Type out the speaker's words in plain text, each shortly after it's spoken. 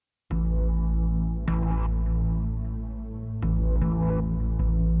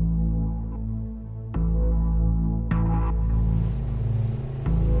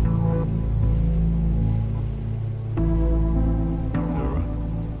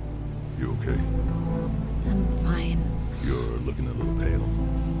okay? I'm fine. You're looking a little pale.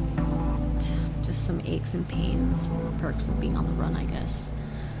 Just some aches and pains. Perks of being on the run, I guess.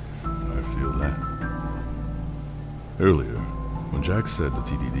 I feel that. Earlier, when Jack said the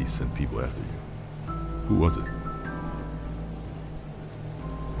TDD sent people after you, who was it?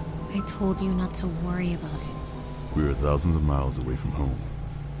 I told you not to worry about it. We are thousands of miles away from home.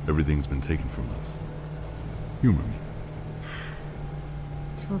 Everything's been taken from us. Humor me.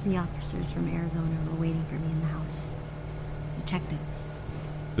 2 of the officers from Arizona were waiting for me in the house. Detectives.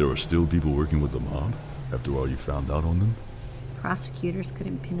 There are still people working with the mob after all you found out on them? Prosecutors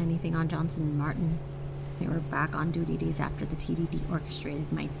couldn't pin anything on Johnson and Martin. They were back on duty days after the TDD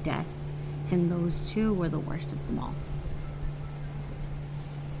orchestrated my death, and those 2 were the worst of them all.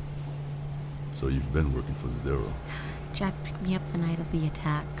 So you've been working for Zidero. Jack picked me up the night of the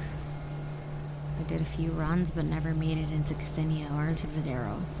attack. I did a few runs, but never made it into Ksenia or into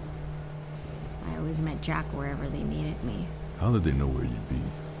Zidero. I always met Jack wherever they needed me. How did they know where you'd be?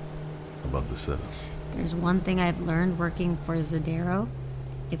 About the setup? There's one thing I've learned working for Zidero.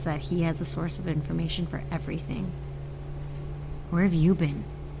 It's that he has a source of information for everything. Where have you been?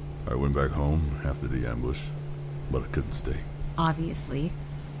 I went back home after the ambush, but I couldn't stay. Obviously.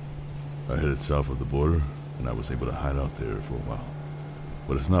 I headed south of the border, and I was able to hide out there for a while.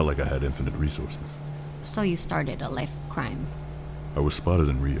 But it's not like I had infinite resources. So you started a life of crime. I was spotted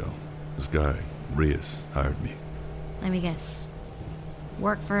in Rio. This guy, Reyes, hired me. Let me guess.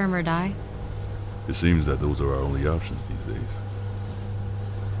 Work for him or die? It seems that those are our only options these days.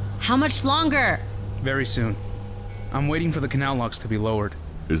 How much longer? Very soon. I'm waiting for the canal locks to be lowered.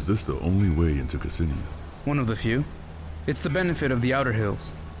 Is this the only way into Ksenia? One of the few. It's the benefit of the outer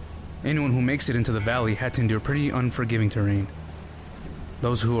hills. Anyone who makes it into the valley had to endure pretty unforgiving terrain.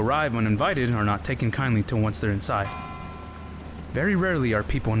 Those who arrive uninvited are not taken kindly to once they're inside. Very rarely are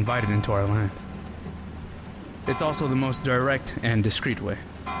people invited into our land. It's also the most direct and discreet way.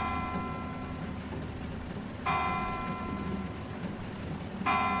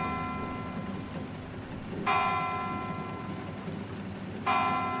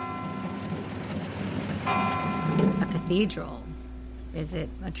 A cathedral. Is it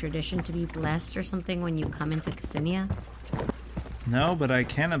a tradition to be blessed or something when you come into Ksenia? No, but I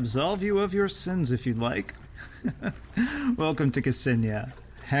can absolve you of your sins if you'd like. Welcome to Ksenia.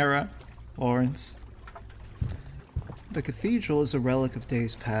 Hera, Lawrence. The cathedral is a relic of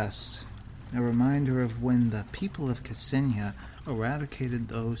days past, a reminder of when the people of Ksenia eradicated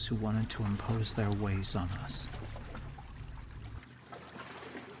those who wanted to impose their ways on us.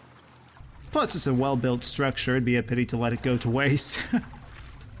 Plus, it's a well-built structure. It'd be a pity to let it go to waste.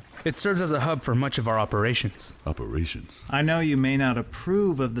 It serves as a hub for much of our operations. Operations? I know you may not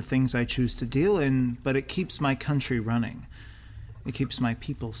approve of the things I choose to deal in, but it keeps my country running. It keeps my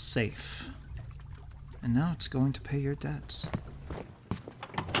people safe. And now it's going to pay your debts.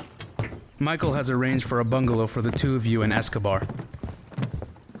 Michael has arranged for a bungalow for the 2 of you in Escobar.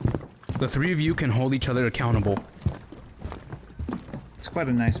 The 3 of you can hold each other accountable. It's quite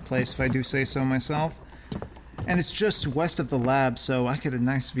a nice place, if I do say so myself. And it's just west of the lab, so I get a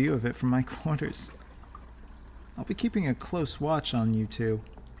nice view of it from my quarters. I'll be keeping a close watch on you 2.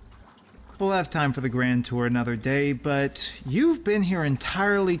 We'll have time for the grand tour another day, but you've been here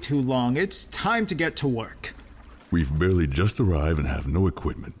entirely too long. It's time to get to work. We've barely just arrived and have no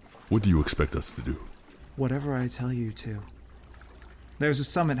equipment. What do you expect us to do? Whatever I tell you to. There's a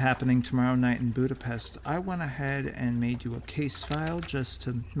summit happening tomorrow night in Budapest. I went ahead and made you a case file just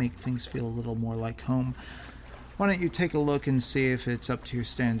to make things feel a little more like home. Why don't you take a look and see if it's up to your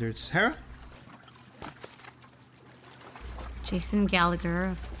standards? Hera? Jason Gallagher,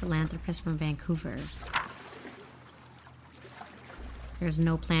 a philanthropist from Vancouver. There's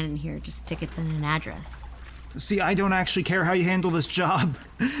no plan in here, just tickets and an address. See, I don't actually care how you handle this job.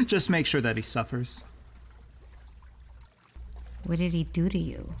 Just make sure that he suffers. What did he do to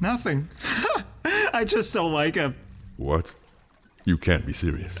you? Nothing. I just don't like him. What? You can't be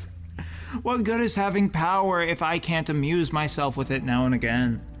serious. What good is having power if I can't amuse myself with it now and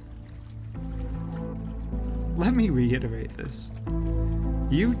again? Let me reiterate this.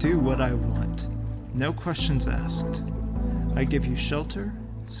 You do what I want. No questions asked. I give you shelter,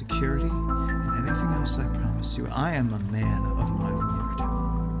 security, and anything else I promised you. I am a man of my word.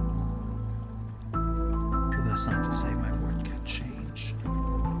 But that's not to say my word can't change.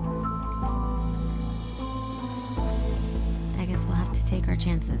 I guess we'll have to take our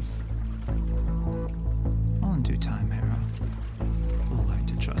chances. All in due time, Hera. We'll learn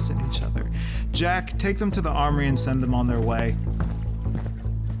to trust in each other. Jack, take them to the armory and send them on their way.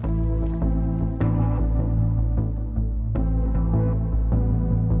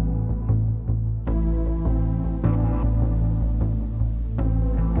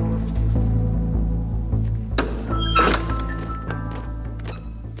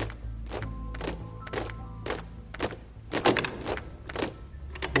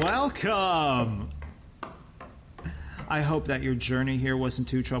 welcome! I hope that your journey here wasn't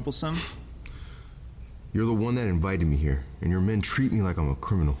too troublesome. You're the one that invited me here, and your men treat me like I'm a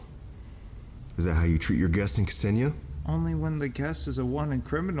criminal. Is that how you treat your guests in Ksenia? Only when the guest is a wanted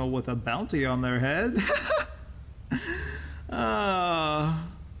criminal with a bounty on their head.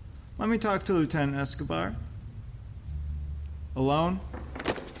 Let me talk to Lieutenant Escobar. Alone?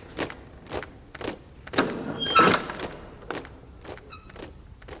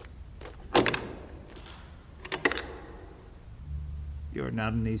 You're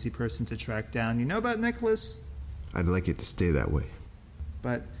not an easy person to track down. You know that, Nicholas? I'd like it to stay that way.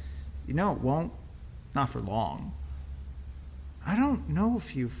 But you know it won't. Not for long. I don't know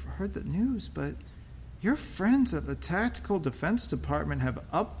if you've heard the news, but your friends at the Tactical Defense Department have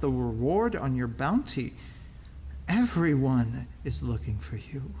upped the reward on your bounty. Everyone is looking for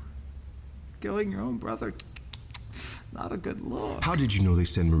you. Killing your own brother, not a good look. How did you know they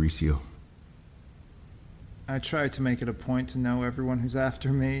sent Mauricio? I try to make it a point to know everyone who's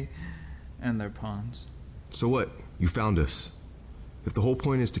after me and their pawns. So what? You found us. If the whole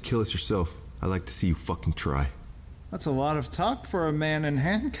point is to kill us yourself, I'd like to see you fucking try. That's a lot of talk for a man in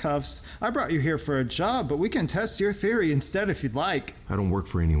handcuffs. I brought you here for a job, but we can test your theory instead if you'd like. I don't work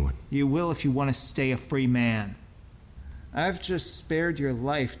for anyone. You will if you want to stay a free man. I've just spared your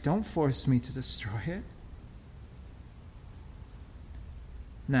life. Don't force me to destroy it.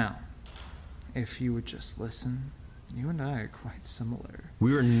 Now, if you would just listen, you and I are quite similar.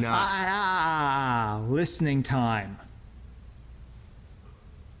 We are not... Listening time.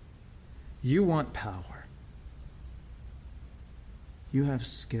 You want power. You have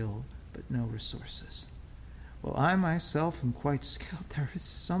skill, but no resources. Well, I myself am quite skilled. There is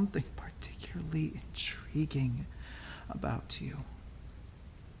something particularly intriguing about you.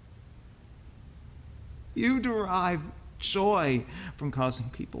 You derive joy from causing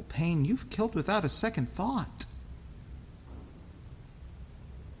people pain. You've killed without a second thought.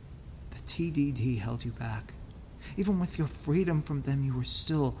 The TDD held you back. Even with your freedom from them, you were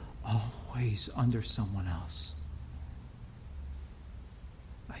still always under someone else.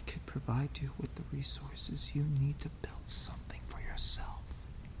 I could provide you with the resources you need to build something for yourself.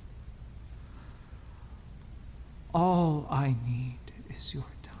 All I need is your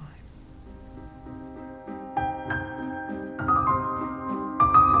time.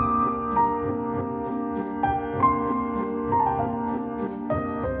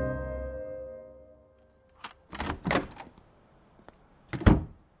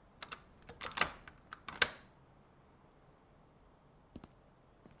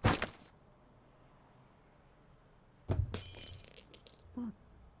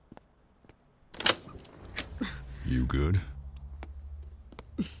 You good?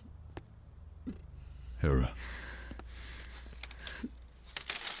 Hera.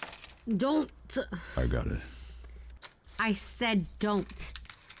 Don't. I got it. I said don't.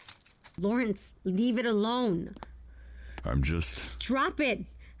 Lawrence, leave it alone. I'm just... Drop it.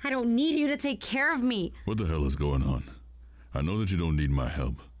 I don't need you to take care of me. What the hell is going on? I know that you don't need my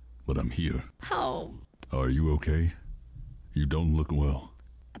help, but I'm here. Oh. Are you okay? You don't look well.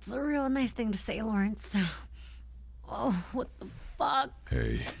 That's a real nice thing to say, Lawrence. Oh, what the fuck?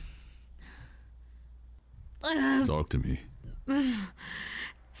 Hey. Talk to me.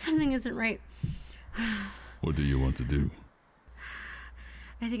 Something isn't right. What do you want to do?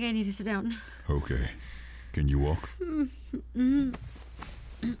 I think I need to sit down. Okay. Can you walk?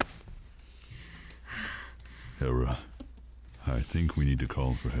 Hera, I think we need to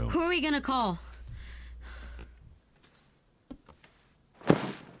call for help. Who are we gonna call?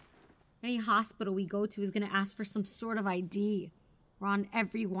 Any hospital we go to is gonna ask for some sort of ID. We're on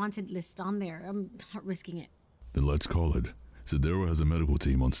every wanted list on there. I'm not risking it. Then let's call it. Zidero has a medical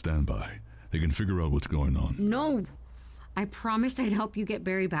team on standby. They can figure out what's going on. No! I promised I'd help you get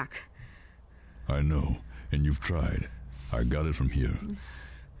Barry back. I know, and you've tried. I got it from here.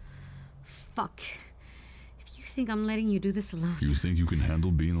 Fuck. If you think I'm letting you do this alone... You think you can handle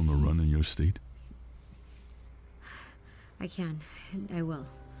being on the run in your state? I can, and I will.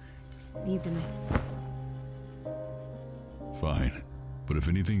 Just need the night. Fine. But if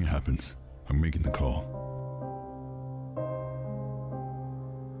anything happens, I'm making the call.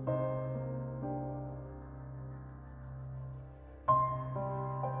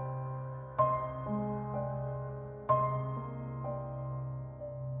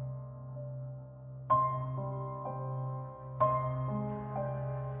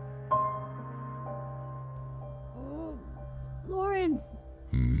 Lawrence!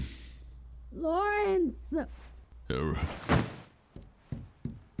 Lawrence! Hera.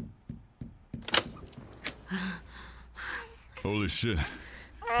 Holy shit.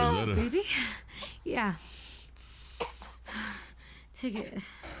 that Baby? Yeah. Take it.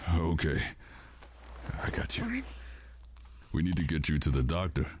 Okay. I got you. Lawrence? We need to get you to the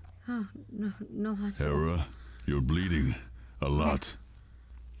doctor. Oh, no hospital. Hera, you're bleeding. A lot.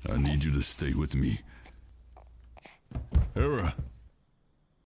 I need you to stay with me. Hera!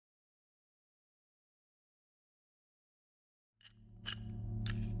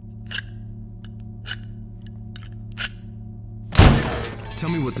 Tell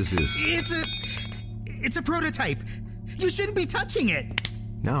me what this is. It's a prototype. You shouldn't be touching it.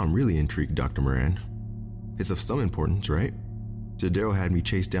 Now I'm really intrigued, Dr. Moran. It's of some importance, right? Zidero had me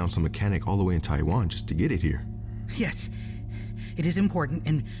chase down some mechanic all the way in Taiwan just to get it here. Yes, it is important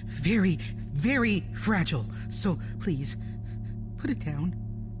and very, very fragile. So please, put it down.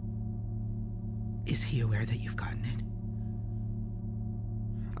 Is he aware that you've gotten it?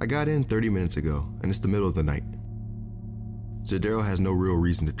 I got in 30 minutes ago, and it's the middle of the night. Zidero has no real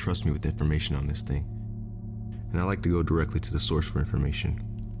reason to trust me with information on this thing, and I like to go directly to the source for information.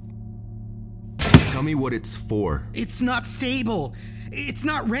 Tell me what it's for. It's not stable. It's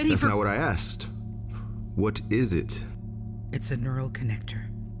not ready That's for... not what I asked. What is it? It's a neural connector.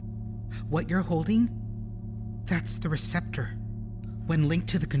 What you're holding, that's the receptor. When linked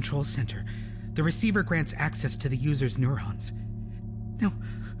to the control center, the receiver grants access to the user's neurons. Now,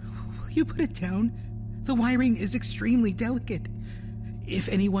 will you put it down? The wiring is extremely delicate. If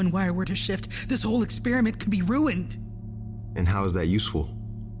any one wire were to shift, this whole experiment could be ruined. And how is that useful?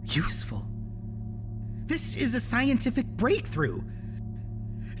 Useful? This is a scientific breakthrough.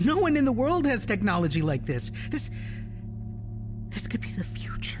 No one in the world has technology like this. This could be the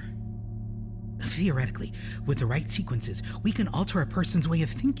future. Theoretically, with the right sequences, we can alter a person's way of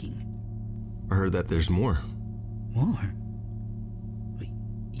thinking. I heard that there's more. More? Wait,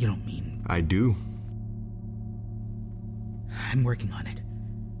 you don't mean... I do. I'm working on it.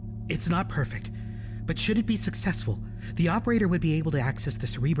 It's not perfect, but should it be successful, the operator would be able to access the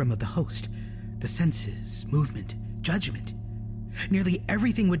cerebrum of the host, the senses, movement, judgment. Nearly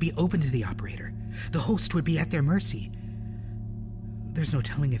everything would be open to the operator. The host would be at their mercy. There's no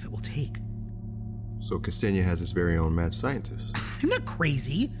telling if it will take. So Ksenia has its very own mad scientist. I'm not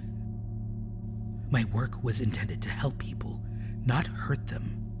crazy. My work was intended to help people, not hurt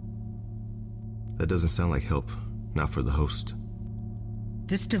them. That doesn't sound like help. Not for the host.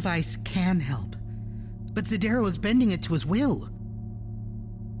 This device can help, but Zidero is bending it to his will.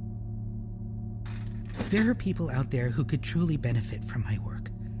 There are people out there who could truly benefit from my work.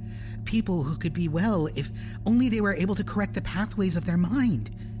 People who could be well if only they were able to correct the pathways of their mind.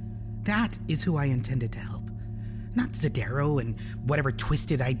 That is who I intended to help. Not Zidero and whatever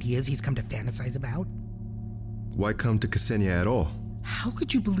twisted ideas he's come to fantasize about. Why come to Ksenia at all? How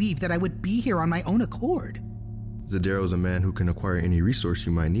could you believe that I would be here on my own accord? Zidero's a man who can acquire any resource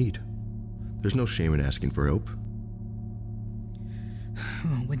you might need. There's no shame in asking for help.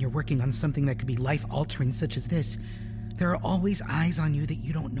 When you're working on something that could be life-altering such as this, there are always eyes on you that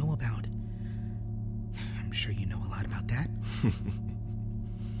you don't know about. I'm sure you know a lot about that.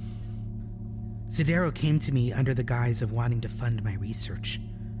 Zidero came to me under the guise of wanting to fund my research.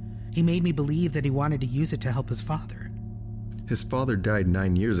 He made me believe that he wanted to use it to help his father. His father died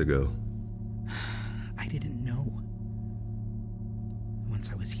 9 years ago. I didn't know.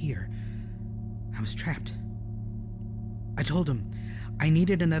 Once I was here, I was trapped. I told him I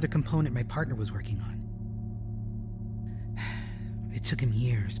needed another component my partner was working on. It took him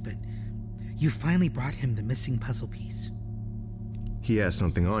years, but you finally brought him the missing puzzle piece. He has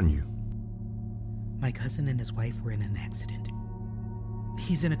something on you. My cousin and his wife were in an accident.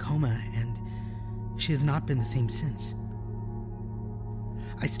 He's in a coma, and she has not been the same since.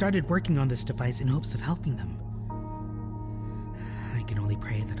 I started working on this device in hopes of helping them. I can only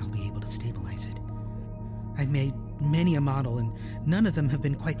pray that I'll be able to stabilize it. I've made many a model, and none of them have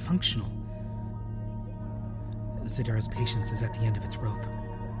been quite functional. Zidero's patience is at the end of its rope.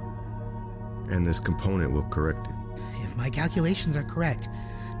 And this component will correct it. If my calculations are correct,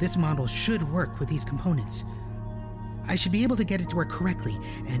 this model should work with these components. I should be able to get it to work correctly,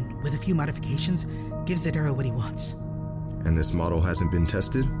 and with a few modifications, give Zidero what he wants. And this model hasn't been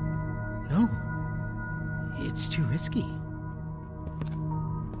tested? No. It's too risky.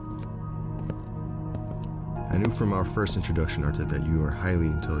 I knew from our first introduction, Arthur, that you are a highly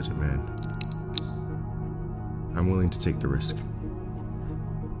intelligent man. I'm willing to take the risk.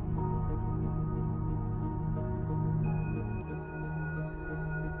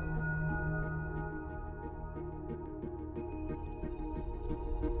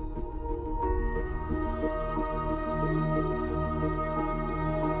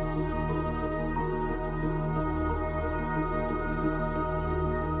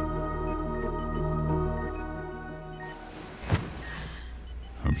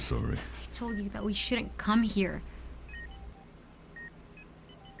 sorry. I told you that we shouldn't come here.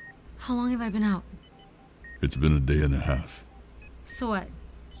 How long have I been out? It's been a day and a half. So what?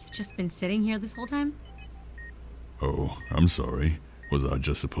 You've just been sitting here this whole time? Oh, I'm sorry. Was I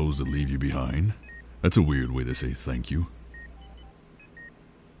just supposed to leave you behind? That's a weird way to say thank you.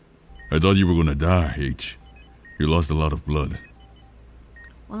 I thought you were gonna die, H. You lost a lot of blood.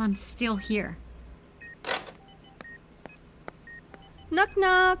 Well, I'm still here. Knock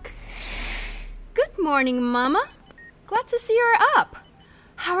knock. Good morning, Mama. Glad to see you're up.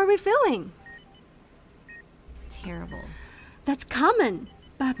 How are we feeling? Terrible. That's common,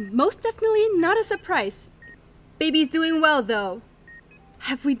 but most definitely not a surprise. Baby's doing well, though.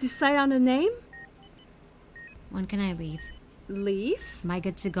 Have we decided on a name? When can I leave? Leave? Am I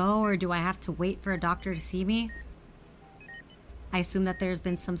good to go, or do I have to wait for a doctor to see me? I assume that there's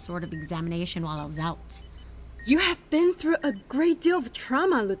been some sort of examination while I was out. You have been through a great deal of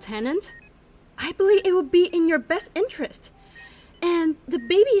trauma, Lieutenant. I believe it would be in your best interest. And the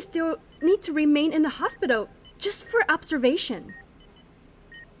baby still need to remain in the hospital just for observation.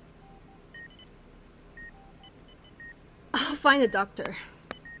 I'll find a doctor.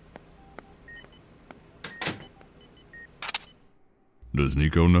 Does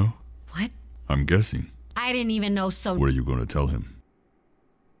Nico know? What? I'm guessing. I didn't even know, so... What are you going to tell him?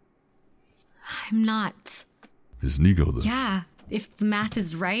 I'm not. Is Nico the... Yeah, if the math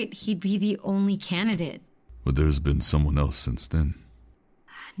is right, he'd be the only candidate. But there's been someone else since then.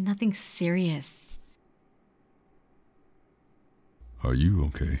 Nothing serious. Are you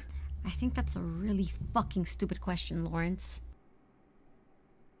okay? I think that's a really fucking stupid question, Lawrence.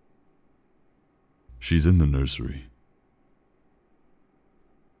 She's in the nursery.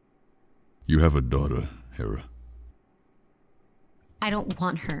 You have a daughter, Hera. I don't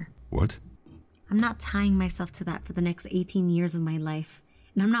want her. What? I'm not tying myself to that for the next 18 years of my life.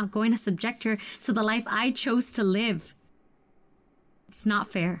 And I'm not going to subject her to the life I chose to live. It's not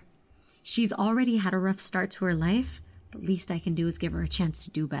fair. She's already had a rough start to her life. The least I can do is give her a chance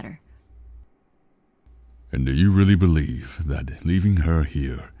to do better. And do you really believe that leaving her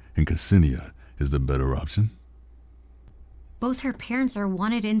here in Ksenia is the better option? Both her parents are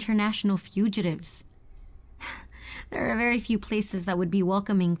wanted international fugitives. There are very few places that would be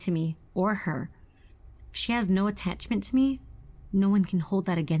welcoming to me or her. If she has no attachment to me, no one can hold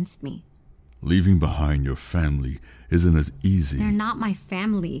that against me. Leaving behind your family isn't as easy. They're not my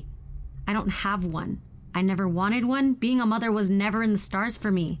family. I don't have one. I never wanted one. Being a mother was never in the stars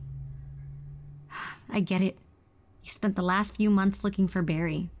for me. I get it. You spent the last few months looking for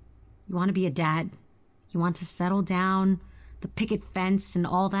Barry. You want to be a dad. You want to settle down, the picket fence and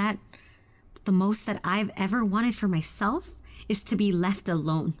all that. But the most that I've ever wanted for myself is to be left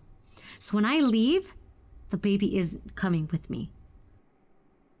alone. So when I leave, the baby is coming with me.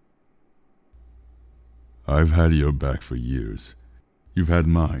 I've had your back for years. You've had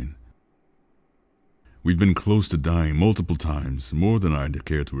mine. We've been close to dying multiple times, more than I'd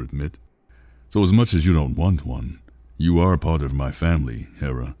care to admit. So as much as you don't want one, you are part of my family,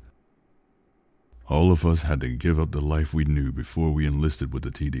 Hera. All of us had to give up the life we knew before we enlisted with the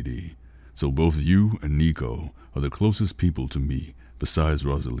TDD. So both you and Nico are the closest people to me, besides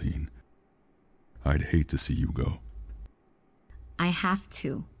Rosaline. I'd hate to see you go. I have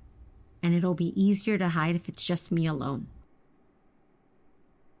to. And it'll be easier to hide if it's just me alone.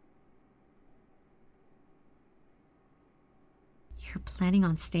 You're planning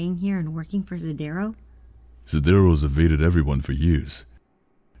on staying here and working for Zidero? Zidero's evaded everyone for years.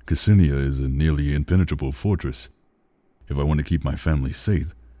 Ksenia is a nearly impenetrable fortress. If I want to keep my family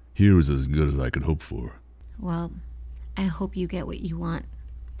safe, here is as good as I could hope for. Well, I hope you get what you want.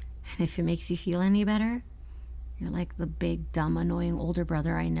 And if it makes you feel any better, you're like the big, dumb, annoying older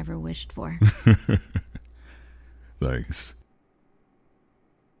brother I never wished for. Thanks.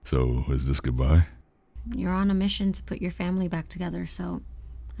 So, is this goodbye? You're on a mission to put your family back together, so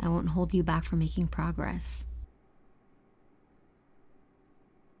I won't hold you back from making progress.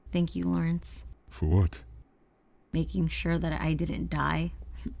 Thank you, Lawrence. For what? Making sure that I didn't die.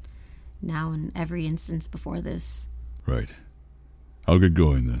 Now and every instance before this. Right. I'll get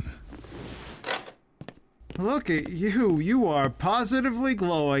going then. Look at you. You are positively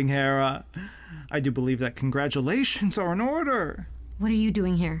glowing, Hera. I do believe that congratulations are in order. What are you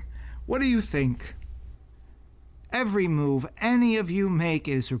doing here? What do you think? Every move any of you make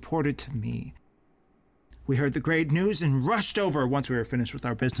is reported to me. We heard the great news and rushed over once we were finished with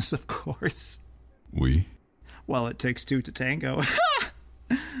our business, of course. We? Well, it takes two to tango.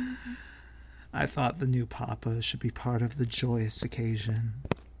 I thought the new papa should be part of the joyous occasion.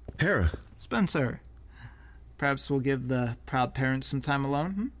 Hera. Spencer, perhaps we'll give the proud parents some time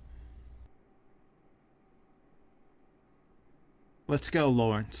alone, Let's go,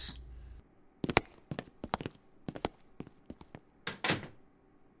 Lawrence.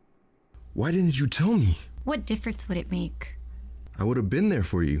 Why didn't you tell me? What difference would it make? I would have been there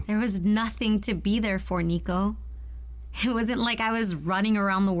for you. There was nothing to be there for, Nico. It wasn't like I was running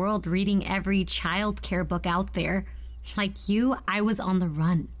around the world reading every childcare book out there. Like you, I was on the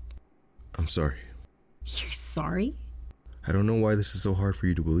run. I'm sorry. You're sorry? I don't know why this is so hard for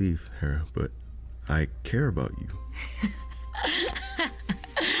you to believe, Hera, but I care about you.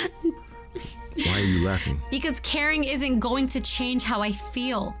 Why are you laughing? Because caring isn't going to change how I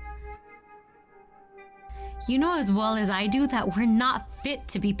feel. You know as well as I do that we're not fit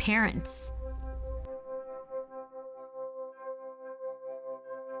to be parents.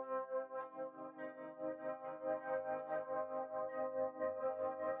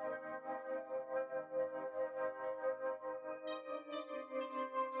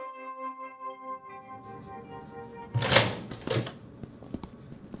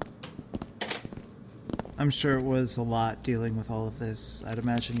 I'm sure it was a lot dealing with all of this. I'd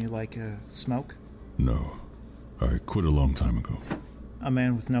imagine you like a smoke? No. I quit a long time ago. A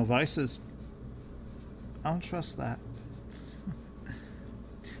man with no vices. I don't trust that.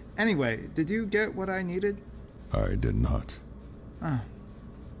 Anyway, did you get what I needed? I did not. Oh.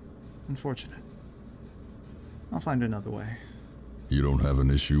 Unfortunate. I'll find another way. You don't have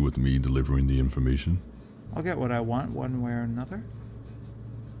an issue with me delivering the information? I'll get what I want one way or another.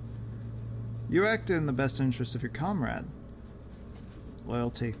 You acted in the best interest of your comrade.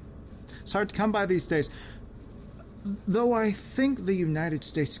 Loyalty. It's hard to come by these days. Though I think the United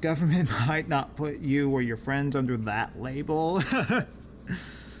States government might not put you or your friends under that label.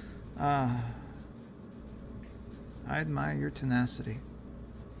 I admire your tenacity.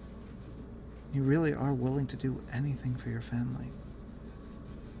 You really are willing to do anything for your family.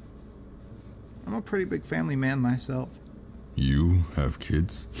 I'm a pretty big family man myself. You have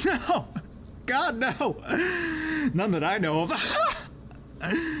kids? No! God, no! None that I know of.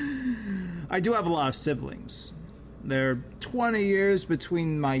 I do have a lot of siblings. There are 20 years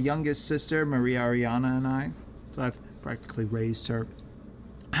between my youngest sister, Maria Ariana, and I, so I've practically raised her.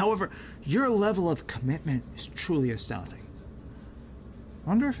 However, your level of commitment is truly astounding. I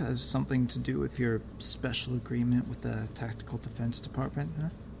wonder if it has something to do with your special agreement with the Tactical Defense Department, huh?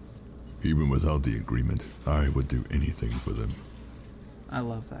 Even without the agreement, I would do anything for them. I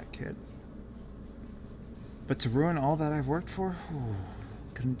love that kid. But to ruin all that I've worked for?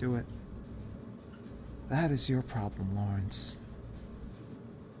 Couldn't do it. That is your problem, Lawrence.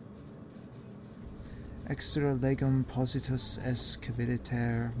 Extra legum positus es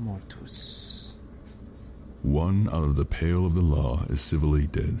civiliter mortus. One out of the pale of the law is civilly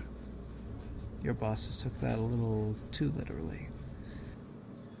dead. Your bosses took that a little too literally.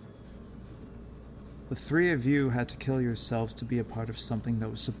 The three of you had to kill yourselves to be a part of something that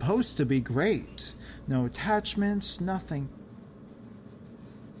was supposed to be great. No attachments, nothing.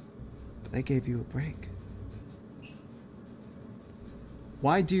 But they gave you a break.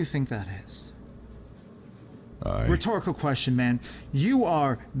 Why do you think that is? Rhetorical question, man. You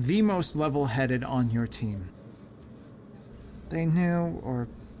are the most level-headed on your team. They knew, or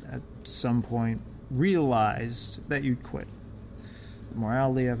at some point, realized that you'd quit. The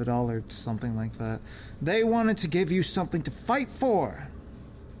morality of it all, or something like that. They wanted to give you something to fight for.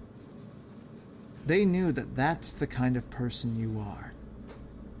 They knew that that's the kind of person you are.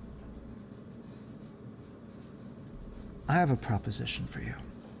 I have a proposition for you.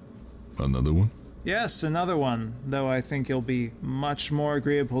 Another one? Yes, another one, though I think you'll be much more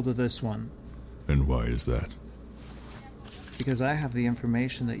agreeable to this one. And why is that? Because I have the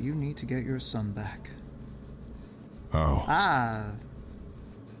information that you need to get your son back. How?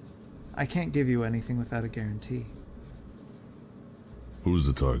 I can't give you anything without a guarantee. Who's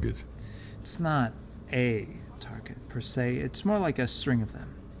the target? It's not a target, per se. It's more like a string of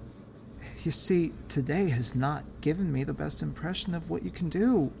them. You see, today has not given me the best impression of what you can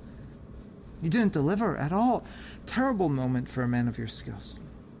do. You didn't deliver at all. Terrible moment for a man of your skills.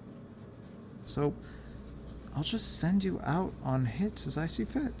 So, I'll just send you out on hits as I see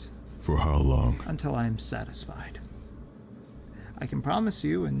fit. For how long? Until I am satisfied. I can promise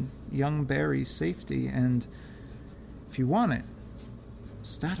you and young Barry's safety and, if you want it,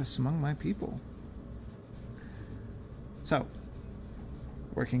 status among my people. So,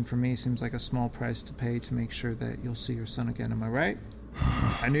 working for me seems like a small price to pay to make sure that you'll see your son again, am I right?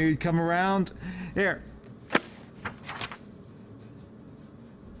 I knew you'd come around. Here.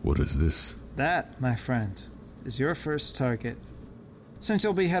 What is this? That, my friend, is your first target. Since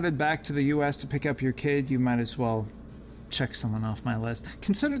you'll be headed back to the U.S. to pick up your kid, you might as well check someone off my list.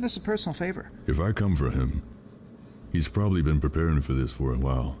 Consider this a personal favor. If I come for him, He's probably been preparing for this for a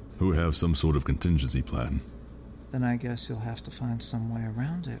while. He'll have some sort of contingency plan. Then I guess you'll have to find some way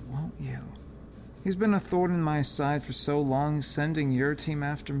around it, won't you? He's been a thorn in my side for so long, sending your team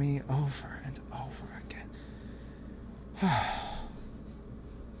after me over and over again.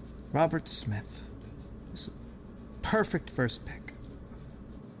 Robert Smith is a perfect first pick.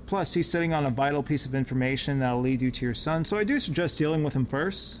 Plus, he's sitting on a vital piece of information that'll lead you to your son, so I do suggest dealing with him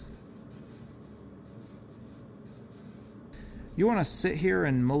first. You want to sit here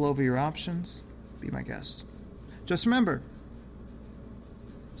and mull over your options? Be my guest. Just remember,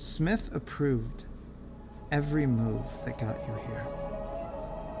 Smith approved every move that got you here.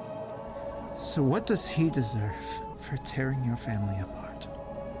 So what does he deserve for tearing your family apart?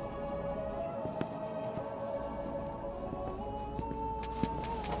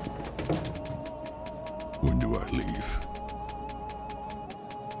 When do I leave?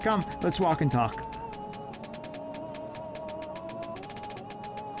 Come, let's walk and talk.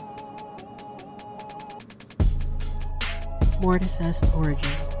 Mortis Est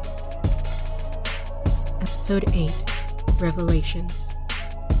Origins. Episode 8, Revelations.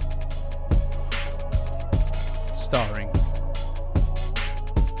 Starring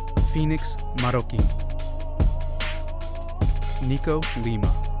Phoenix Marroquin, Nico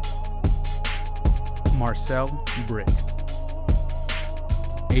Lima, Marcel Britt,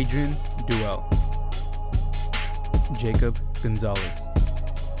 Adron Duell, Jacob Gonzalez,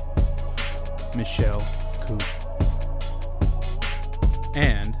 Michelle Kuhn,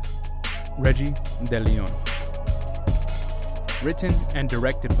 and Reggie De Leon. Written and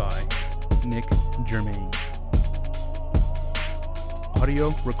directed by Nick Germain.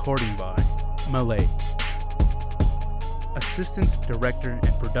 Audio recording by Malay. Assistant Director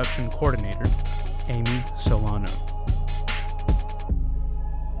and Production Coordinator, Amy Solano.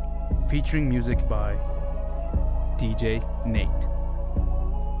 Featuring music by DJ Nate.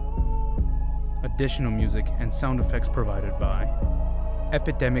 Additional music and sound effects provided by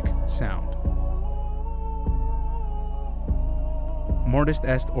Epidemic Sound. Mortis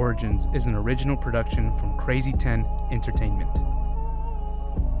Est Origins is an original production from Crazy 10 Entertainment.